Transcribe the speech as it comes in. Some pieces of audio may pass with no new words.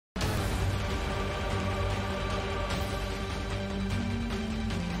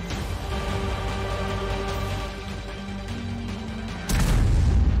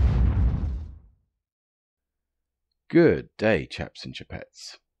Good day, chaps and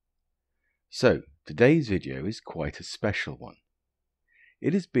chapettes. So, today's video is quite a special one.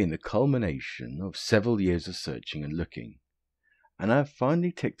 It has been the culmination of several years of searching and looking, and I have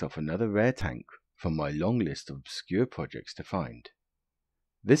finally ticked off another rare tank from my long list of obscure projects to find.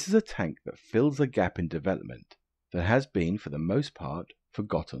 This is a tank that fills a gap in development that has been, for the most part,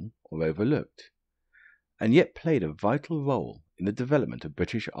 forgotten or overlooked, and yet played a vital role in the development of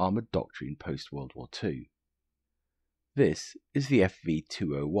British armoured doctrine post-World War II. This is the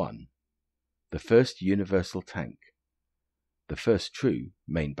FV201, the first Universal Tank, the first true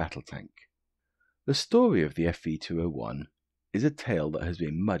main battle tank. The story of the FV201 is a tale that has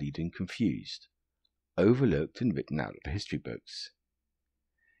been muddied and confused, overlooked and written out of the history books.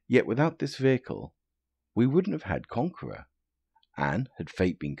 Yet without this vehicle, we wouldn't have had Conqueror, and had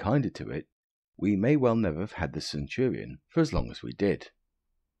fate been kinder to it, we may well never have had the Centurion for as long as we did.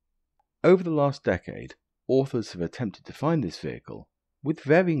 Over the last decade, authors have attempted to find this vehicle with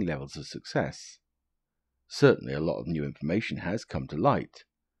varying levels of success. Certainly a lot of new information has come to light,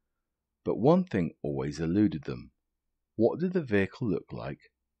 but one thing always eluded them. What did the vehicle look like,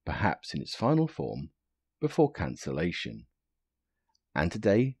 perhaps in its final form, before cancellation? And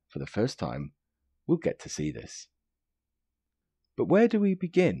today, for the first time, we'll get to see this. But where do we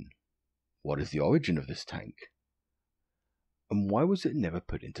begin? What is the origin of this tank? And why was it never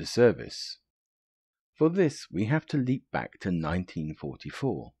put into service? For this, we have to leap back to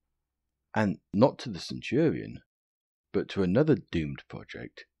 1944, and not to the Centurion, but to another doomed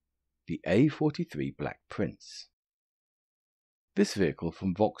project, the A43 Black Prince. This vehicle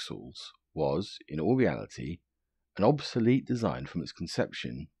from Vauxhall's was, in all reality, an obsolete design from its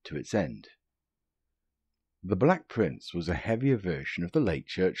conception to its end. The Black Prince was a heavier version of the late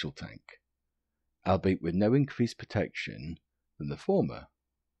Churchill tank, albeit with no increased protection than the former.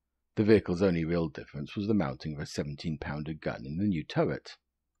 The vehicle's only real difference was the mounting of a 17-pounder gun in the new turret.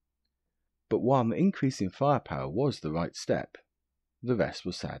 But while the increase in firepower was the right step, the rest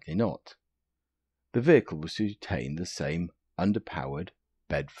was sadly not. The vehicle was to retain the same underpowered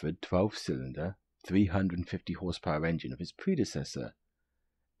Bedford 12-cylinder 350 horsepower engine of its predecessor,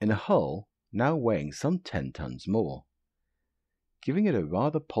 in a hull now weighing some 10 tons more, giving it a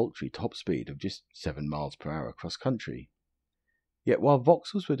rather paltry top speed of just 7 miles per hour across country. Yet while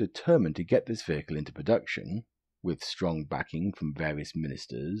Vauxhalls were determined to get this vehicle into production, with strong backing from various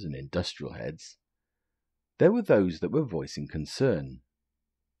ministers and industrial heads, there were those that were voicing concern,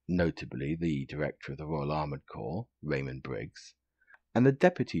 notably the Director of the Royal Armoured Corps, Raymond Briggs, and the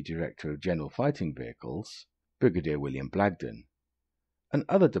Deputy Director of General Fighting Vehicles, Brigadier William Blagden, and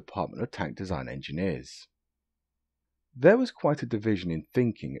other Department of Tank Design engineers. There was quite a division in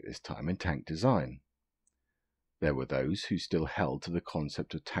thinking at this time in tank design. There were those who still held to the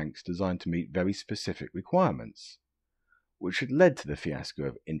concept of tanks designed to meet very specific requirements, which had led to the fiasco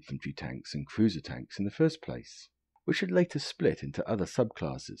of infantry tanks and cruiser tanks in the first place, which had later split into other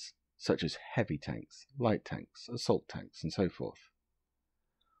subclasses, such as heavy tanks, light tanks, assault tanks, and so forth.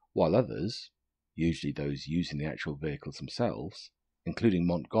 While others, usually those using the actual vehicles themselves, including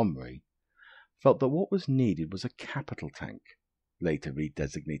Montgomery, felt that what was needed was a capital tank, later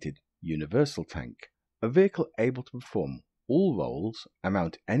redesignated Universal Tank, a vehicle able to perform all roles and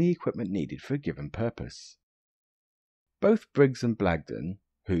mount any equipment needed for a given purpose. Both Briggs and Blagden,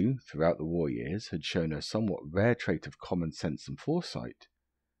 who, throughout the war years, had shown a somewhat rare trait of common sense and foresight,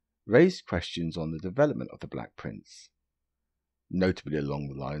 raised questions on the development of the Black Prince, notably along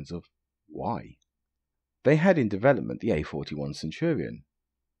the lines of why. They had in development the A41 Centurion,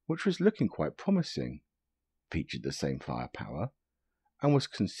 which was looking quite promising, featured the same firepower, and was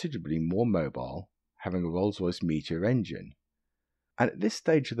considerably more mobile, having a Rolls-Royce Meteor engine, and at this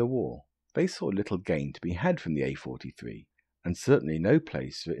stage of the war they saw little gain to be had from the A43, and certainly no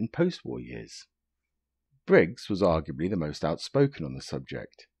place for it in post-war years. Briggs was arguably the most outspoken on the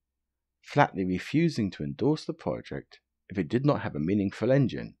subject, flatly refusing to endorse the project if it did not have a meaningful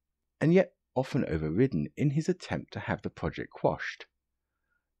engine, and yet often overridden in his attempt to have the project quashed,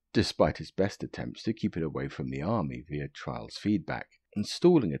 despite his best attempts to keep it away from the army via trials feedback and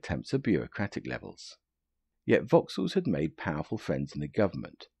stalling attempts at bureaucratic levels. Yet Vauxhalls had made powerful friends in the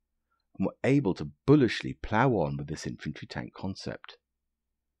government, and were able to bullishly plough on with this infantry tank concept.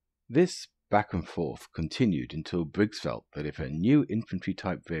 This back and forth continued until Briggs felt that if a new infantry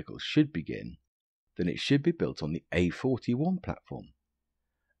type vehicle should begin, then it should be built on the A41 platform,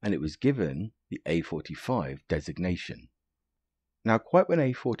 and it was given the A45 designation. Now, quite when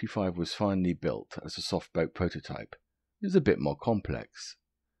A45 was finally built as a soft boat prototype, it was a bit more complex,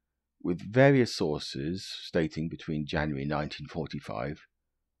 with various sources stating between January 1945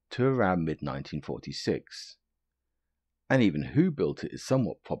 to around mid-1946. and even who built it is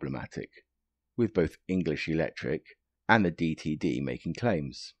somewhat problematic, with both English Electric and the DTD making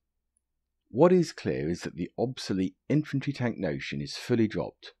claims. What is clear is that the obsolete infantry tank notion is fully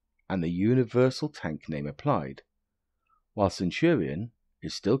dropped and the Universal Tank name applied, while Centurion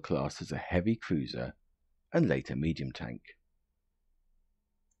is still classed as a heavy cruiser and later medium tank.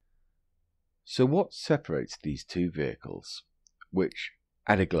 So what separates these two vehicles, which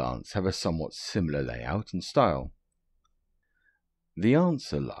at a glance have a somewhat similar layout and style? The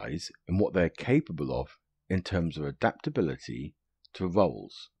answer lies in what they are capable of in terms of adaptability to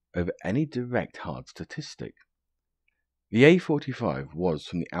roles over any direct hard statistic. The A45 was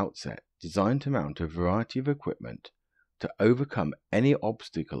from the outset designed to mount a variety of equipment to overcome any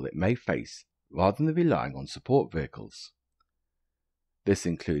obstacle it may face rather than relying on support vehicles. This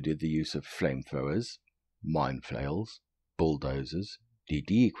included the use of flamethrowers, mine flails, bulldozers,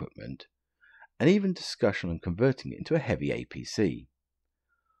 DD equipment, and even discussion on converting it into a heavy APC,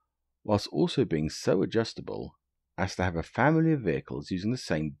 whilst also being so adjustable as to have a family of vehicles using the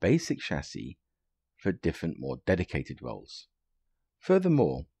same basic chassis for different more dedicated roles.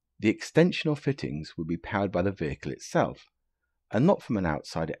 Furthermore, the extensional fittings would be powered by the vehicle itself and not from an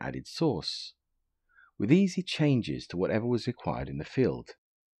outside added source, with easy changes to whatever was required in the field,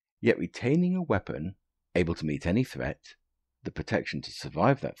 yet retaining a weapon able to meet any threat, the protection to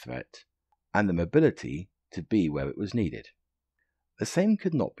survive that threat, and the mobility to be where it was needed. The same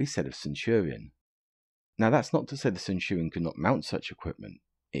could not be said of Centurion. Now that's not to say the Centurion could not mount such equipment.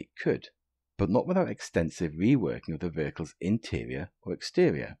 It could, but not without extensive reworking of the vehicle's interior or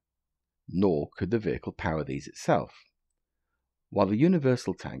exterior, nor could the vehicle power these itself, while the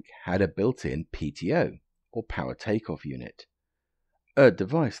Universal Tank had a built-in PTO, or power takeoff unit, a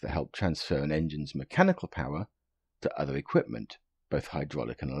device that helped transfer an engine's mechanical power to other equipment, both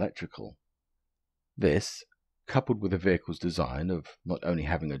hydraulic and electrical. This, coupled with the vehicle's design of not only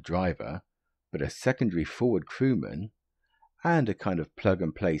having a driver, but a secondary forward crewman, and a kind of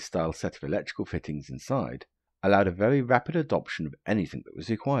plug-and-play style set of electrical fittings inside, allowed a very rapid adoption of anything that was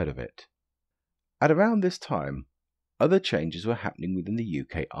required of it. At around this time, other changes were happening within the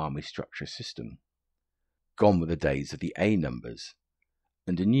UK Army structure system. Gone were the days of the A numbers,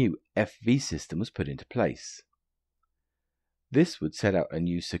 and a new FV system was put into place. This would set out a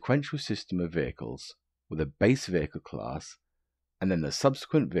new sequential system of vehicles with a base vehicle class and then the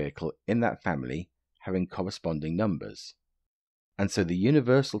subsequent vehicle in that family having corresponding numbers, and so the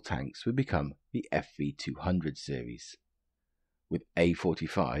Universal Tanks would become the FV200 series, with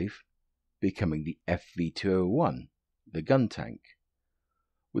A45 becoming the FV201, the gun tank,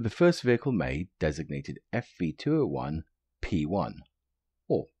 with the first vehicle made designated FV201 P1,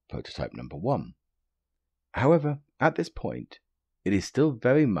 or prototype number 1. However, at this point, it is still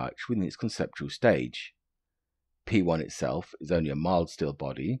very much within its conceptual stage. P1 itself is only a mild steel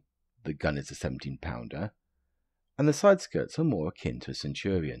body, the gun is a 17-pounder, and the side skirts are more akin to a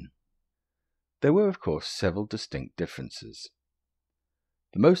Centurion. There were of course several distinct differences.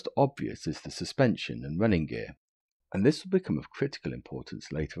 The most obvious is the suspension and running gear, and this will become of critical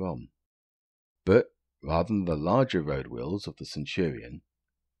importance later on. But rather than the larger road wheels of the Centurion,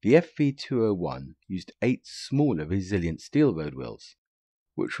 the FV201 used 8 smaller resilient steel road wheels,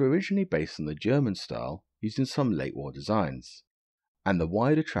 which were originally based on the German style used in some late war designs, and the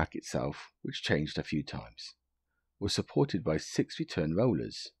wider track itself, which changed a few times, was supported by 6 return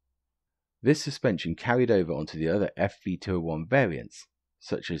rollers. This suspension carried over onto the other FV201 variants,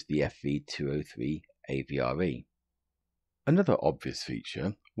 such as the FV203 AVRE. Another obvious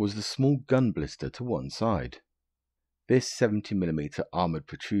feature was the small gun blister to one side. This 70mm armoured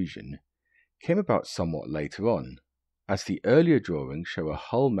protrusion came about somewhat later on, as the earlier drawings show a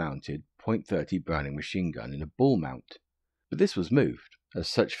hull-mounted .30 Browning machine gun in a bull mount, but this was moved, as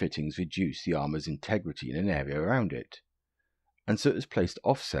such fittings reduce the armour's integrity in an area around it, and so it was placed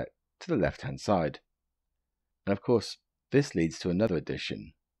offset to the left-hand side. And of course, this leads to another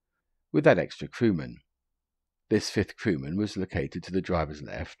addition, with that extra crewman. This 5th crewman was located to the driver's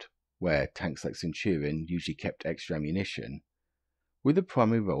left, where tanks like Centurion usually kept extra ammunition, with the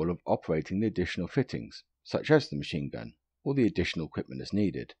primary role of operating the additional fittings, such as the machine gun, or the additional equipment as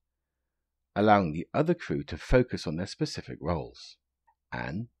needed, allowing the other crew to focus on their specific roles.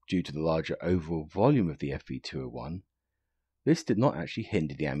 And, due to the larger overall volume of the FV201, this did not actually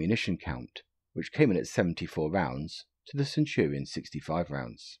hinder the ammunition count, which came in at 74 rounds to the Centurion's 65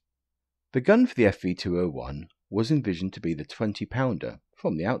 rounds. The gun for the FV201 was envisioned to be the 20-pounder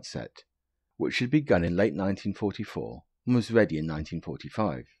from the outset, which had begun in late 1944 and was ready in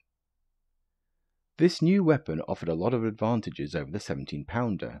 1945. This new weapon offered a lot of advantages over the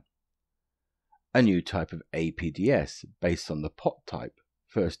 17-pounder. A new type of APDS based on the pot type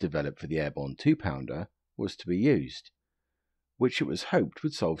first developed for the airborne 2-pounder was to be used, which it was hoped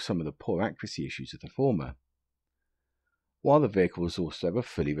would solve some of the poor accuracy issues of the former. While the vehicle was also have a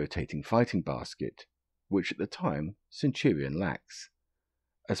fully rotating fighting basket, which at the time Centurion lacks,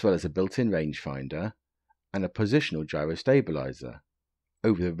 as well as a built-in rangefinder and a positional gyro stabilizer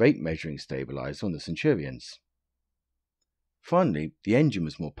over the rate measuring stabilizer on the Centurions. Finally, the engine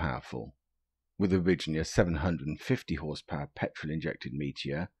was more powerful, with originally a 750 horsepower petrol-injected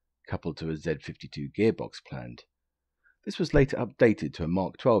Meteor coupled to a Z52 gearbox planned. This was later updated to a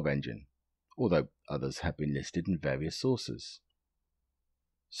Mark 12 engine, although others have been listed in various sources.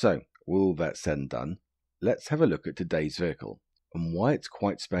 So, with all that said and done, let's have a look at today's vehicle and why it's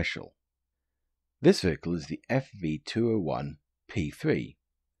quite special. This vehicle is the FV201 P3,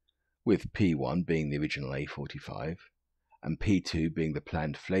 with P1 being the original A45 and P2 being the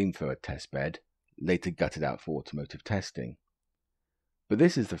planned flamethrower testbed, later gutted out for automotive testing. But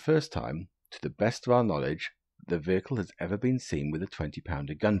this is the first time, to the best of our knowledge, the vehicle has ever been seen with a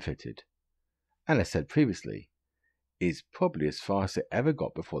 20-pounder gun fitted, and as said previously, is probably as far as it ever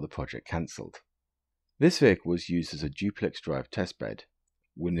got before the project cancelled. This vehicle was used as a duplex drive testbed,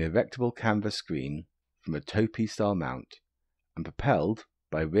 with an erectable canvas screen from a topi style mount, and propelled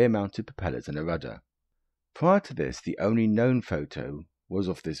by rear-mounted propellers and a rudder. Prior to this, the only known photo was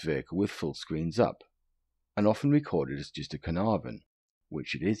of this vehicle with full screens up, and often recorded as just a Carnarvon,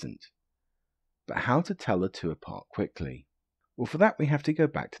 which it isn't. But how to tell the two apart quickly? Well, for that we have to go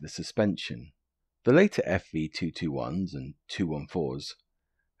back to the suspension. The later FV221s and 214s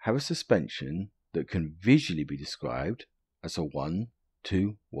have a suspension that can visually be described as a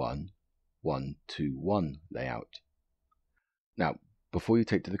 1-2-1-1-2-1 layout. Now, before you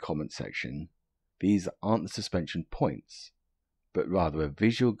take to the comment section, these aren't the suspension points, but rather a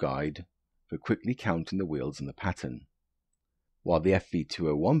visual guide for quickly counting the wheels and the pattern. While the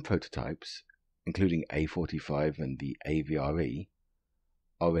FV201 prototypes, including A45 and the AVRE,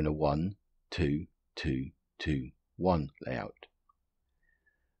 are in a 1-2-2-2-1 layout.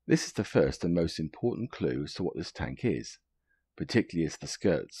 This is the first and most important clue as to what this tank is, particularly as the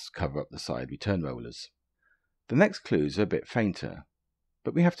skirts cover up the side return rollers. The next clues are a bit fainter,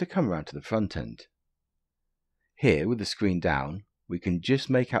 but we have to come around to the front end. Here, with the screen down, we can just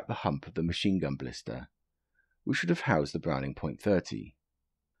make out the hump of the machine gun blister, which should have housed the Browning .30.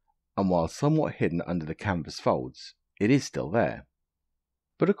 And while somewhat hidden under the canvas folds, it is still there.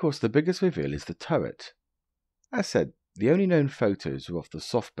 But of course the biggest reveal is the turret. As said, the only known photos are of the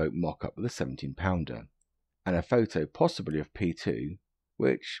soft boat mock-up with a 17-pounder, and a photo possibly of P2,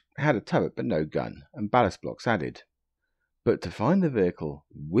 which had a turret but no gun, and ballast blocks added. But to find the vehicle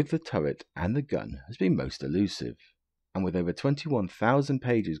with the turret and the gun has been most elusive, and with over 21,000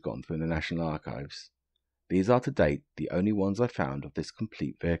 pages gone through in the National Archives, these are to date the only ones I found of this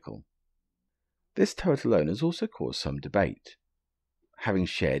complete vehicle. This turret alone has also caused some debate. Having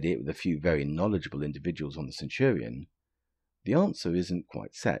shared it with a few very knowledgeable individuals on the Centurion, the answer isn't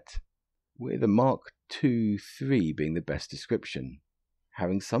quite set, with a Mark II-3 being the best description,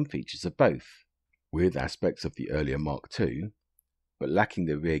 having some features of both, with aspects of the earlier Mark II, but lacking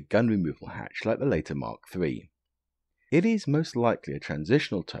the rear gun removal hatch like the later Mark III. It is most likely a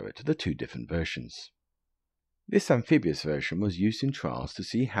transitional turret to the two different versions. This amphibious version was used in trials to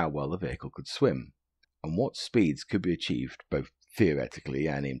see how well the vehicle could swim, and what speeds could be achieved both theoretically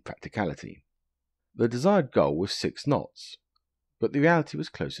and in practicality. The desired goal was 6 knots, but the reality was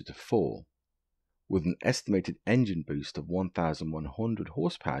closer to 4, with an estimated engine boost of 1,100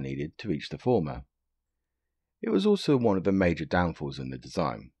 horsepower needed to reach the former. It was also one of the major downfalls in the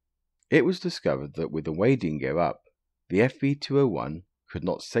design. It was discovered that with the wading gear up, the FV201 could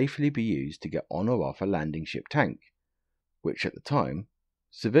not safely be used to get on or off a landing ship tank, which at the time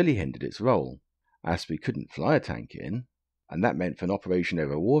severely hindered its role, as we couldn't fly a tank in, and that meant for an operation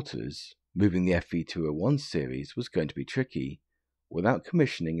over waters, moving the FV201 series was going to be tricky without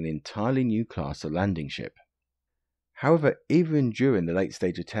commissioning an entirely new class of landing ship. However, even during the late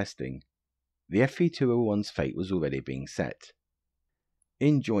stage of testing, the FV201's fate was already being set.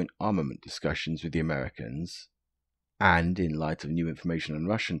 In joint armament discussions with the Americans, and in light of new information on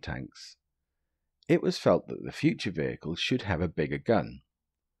Russian tanks, it was felt that the future vehicle should have a bigger gun.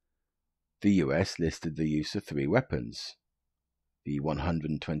 The US listed the use of 3 weapons, the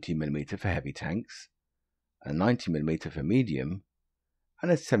 120mm for heavy tanks, a 90mm for medium,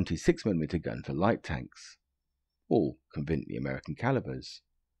 and a 76mm gun for light tanks, all conveniently American calibers.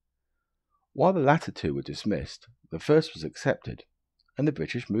 While the latter 2 were dismissed, the first was accepted, and the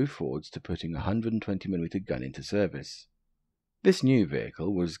British moved forwards to putting a 120mm gun into service. This new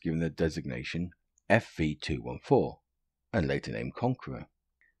vehicle was given the designation FV214, and later named Conqueror.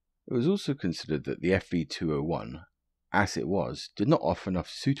 It was also considered that the FV201, as it was, did not offer enough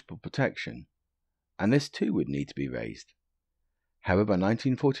suitable protection, and this too would need to be raised. However, by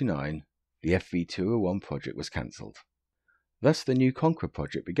 1949, the FV201 project was cancelled. Thus the new Conqueror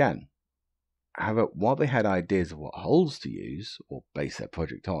project began. However, while they had ideas of what hulls to use, or base their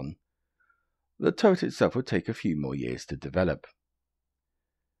project on, the turret itself would take a few more years to develop.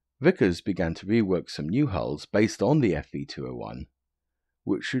 Vickers began to rework some new hulls based on the FV201,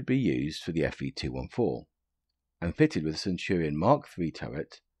 which should be used for the FV214, and fitted with a Centurion Mark III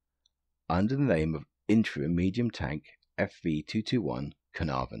turret under the name of interim medium tank FV221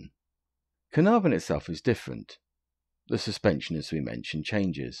 Conqueror. Conqueror itself is different. The suspension, as we mentioned,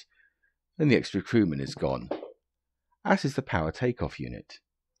 changes, and the extra crewman is gone, as is the power takeoff unit.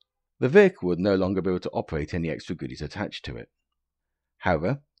 The vehicle would no longer be able to operate any extra goodies attached to it.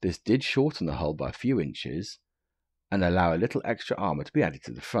 However, this did shorten the hull by a few inches and allow a little extra armour to be added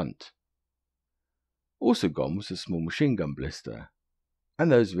to the front. Also gone was a small machine gun blister,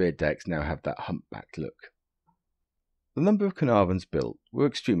 and those rear decks now have that humpbacked look. The number of Conquerors built were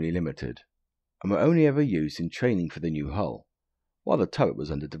extremely limited, and were only ever used in training for the new hull, while the turret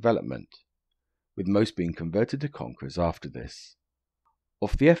was under development, with most being converted to Conquerors after this.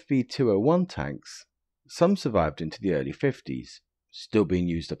 Of the FV201 tanks, some survived into the early 50s, still being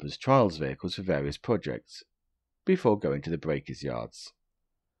used up as trials vehicles for various projects, before going to the breakers' yards.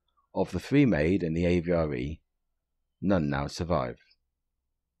 Of the 3 made in the AVRE, none now survive.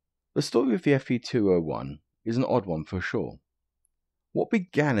 The story of the FV201 is an odd one for sure. What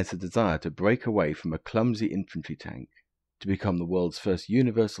began as a desire to break away from a clumsy infantry tank to become the world's first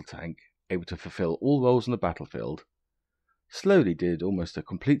universal tank able to fulfill all roles on the battlefield, slowly did almost a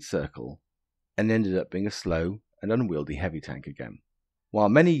complete circle and ended up being a slow and unwieldy heavy tank again. While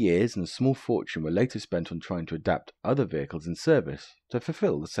many years and a small fortune were later spent on trying to adapt other vehicles in service to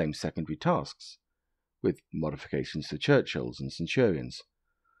fulfill the same secondary tasks, with modifications to Churchills and Centurions,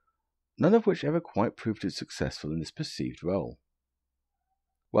 none of which ever quite proved as successful in this perceived role.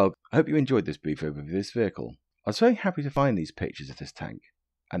 Well, I hope you enjoyed this brief overview of this vehicle. I was very happy to find these pictures of this tank,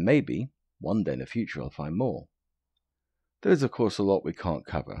 and maybe, one day in the future, I'll find more. There is of course a lot we can't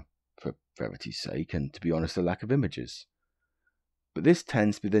cover, for brevity's sake, and to be honest, a lack of images. But this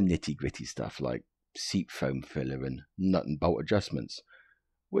tends to be the nitty-gritty stuff like seat foam filler and nut and bolt adjustments,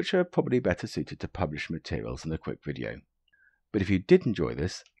 which are probably better suited to published materials than a quick video. But if you did enjoy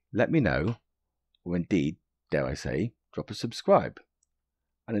this, let me know, or indeed, dare I say, drop a subscribe.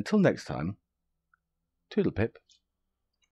 And until next time, toodle pip.